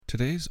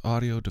Today's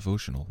audio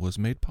devotional was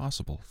made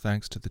possible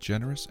thanks to the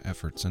generous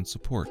efforts and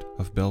support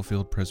of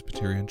Bellefield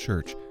Presbyterian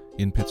Church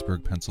in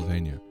Pittsburgh,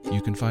 Pennsylvania.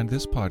 You can find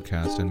this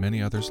podcast and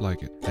many others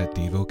like it at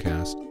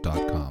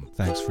Devocast.com.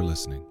 Thanks for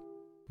listening.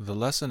 The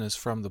lesson is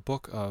from the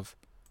book of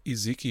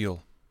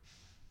Ezekiel.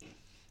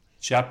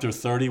 Chapter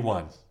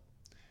 31.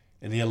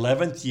 In the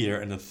 11th year,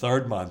 in the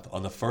 3rd month,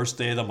 on the 1st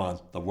day of the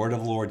month, the word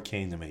of the Lord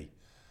came to me.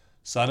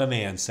 Son of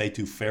man, say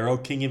to Pharaoh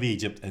king of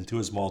Egypt and to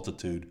his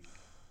multitude,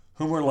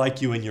 whom are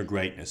like you in your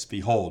greatness?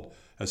 Behold,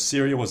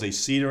 Assyria was a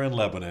cedar in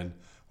Lebanon,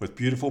 with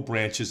beautiful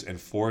branches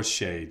and forest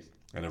shade,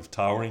 and of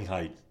towering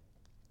height,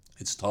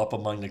 its top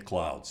among the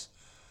clouds.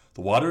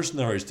 The waters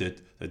nourished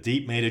it, the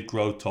deep made it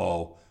grow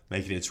tall,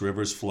 making its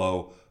rivers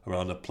flow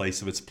around the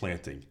place of its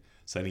planting,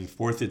 sending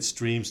forth its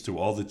streams to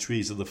all the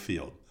trees of the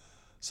field.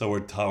 So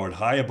it towered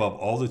high above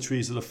all the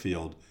trees of the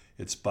field,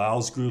 its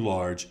boughs grew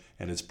large,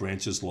 and its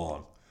branches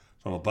long.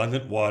 From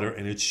abundant water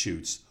in its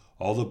shoots,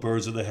 all the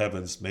birds of the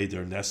heavens made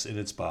their nests in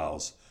its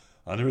boughs.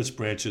 Under its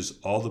branches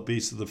all the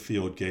beasts of the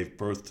field gave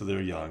birth to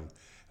their young,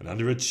 and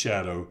under its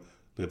shadow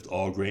lived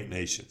all great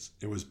nations.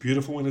 It was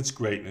beautiful in its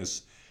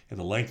greatness, in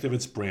the length of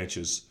its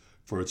branches,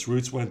 for its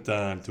roots went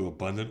down to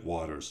abundant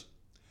waters.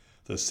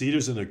 The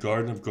cedars in the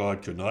garden of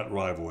God could not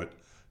rival it,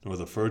 nor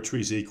the fir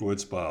trees equal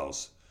its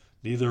boughs.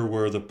 Neither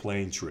were the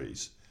plane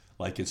trees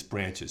like its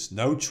branches.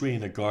 No tree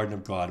in the garden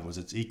of God was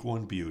its equal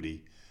in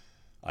beauty.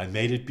 I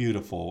made it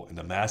beautiful in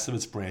the mass of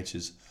its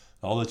branches.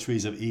 All the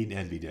trees of Eden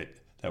envied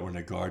it that were in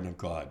the garden of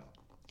God.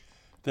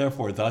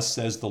 Therefore, thus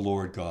says the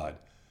Lord God,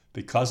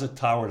 because it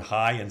towered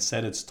high and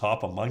set its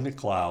top among the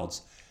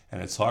clouds,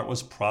 and its heart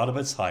was proud of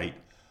its height,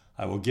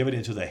 I will give it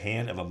into the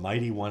hand of a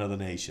mighty one of the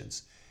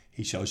nations.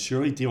 He shall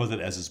surely deal with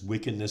it as its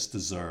wickedness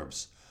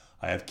deserves.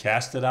 I have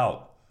cast it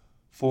out.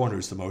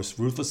 Foreigners, the most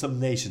ruthless of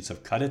nations,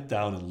 have cut it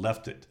down and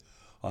left it.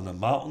 On the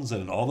mountains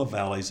and in all the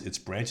valleys its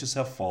branches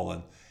have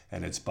fallen,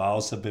 and its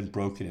boughs have been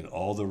broken in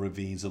all the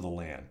ravines of the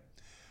land.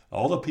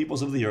 All the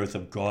peoples of the earth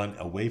have gone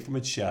away from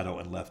its shadow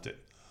and left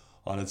it.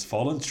 On its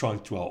fallen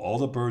trunk dwell all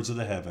the birds of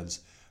the heavens,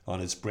 on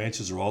its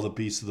branches are all the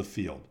beasts of the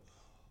field.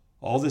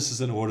 All this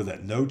is in order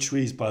that no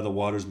trees by the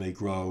waters may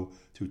grow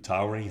to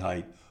towering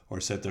height,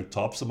 or set their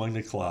tops among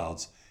the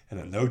clouds, and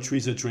that no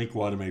trees that drink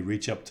water may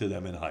reach up to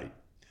them in height.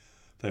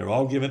 They are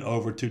all given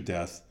over to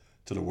death,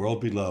 to the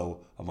world below,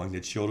 among the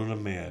children of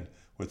man,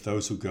 with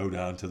those who go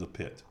down to the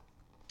pit.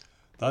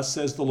 Thus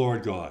says the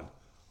Lord God,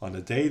 on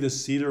the day the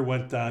cedar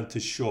went down to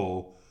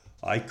Sheol,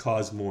 I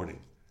caused mourning.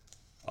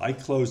 I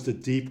closed the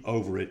deep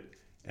over it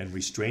and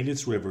restrained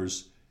its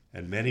rivers,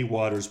 and many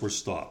waters were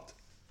stopped.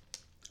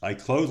 I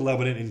clothed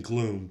Lebanon in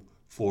gloom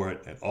for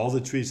it, and all the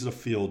trees of the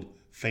field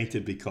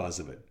fainted because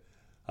of it.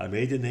 I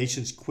made the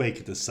nations quake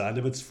at the sound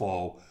of its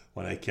fall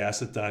when I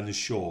cast it down to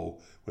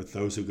Sheol with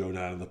those who go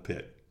down to the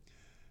pit.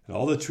 And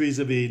all the trees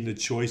of Eden, the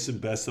choice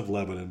and best of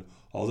Lebanon,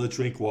 all that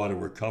drink water,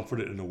 were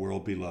comforted in the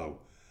world below.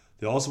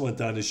 They also went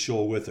down to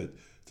Sheol with it,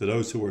 to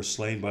those who were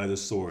slain by the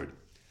sword.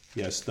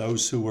 Yes,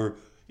 those who were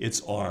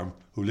its arm,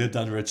 who lived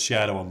under its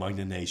shadow among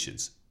the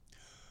nations.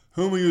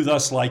 Whom are you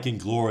thus like in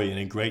glory and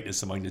in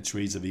greatness among the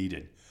trees of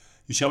Eden?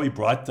 You shall be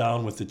brought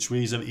down with the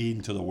trees of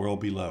Eden to the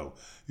world below.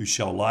 You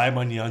shall lie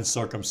among the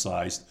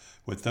uncircumcised,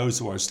 with those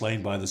who are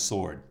slain by the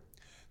sword.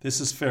 This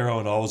is Pharaoh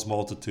and all his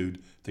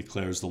multitude,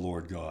 declares the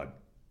Lord God.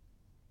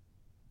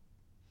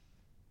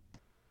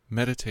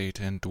 Meditate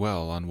and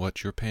dwell on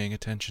what you're paying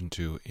attention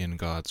to in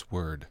God's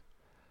Word.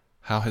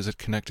 How has it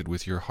connected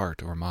with your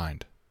heart or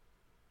mind?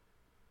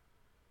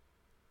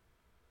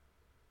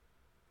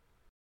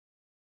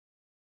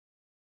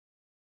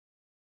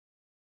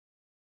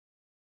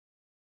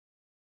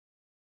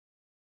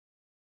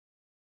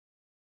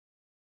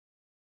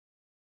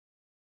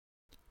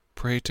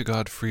 Pray to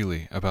God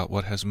freely about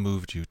what has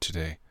moved you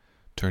today.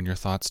 Turn your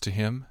thoughts to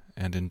Him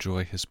and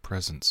enjoy His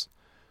presence.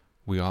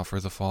 We offer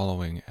the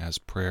following as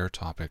prayer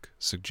topic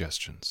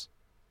suggestions.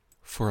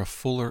 For a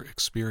fuller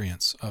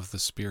experience of the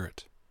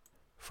Spirit.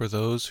 For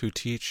those who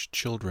teach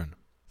children.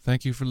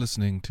 Thank you for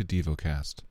listening to Devocast.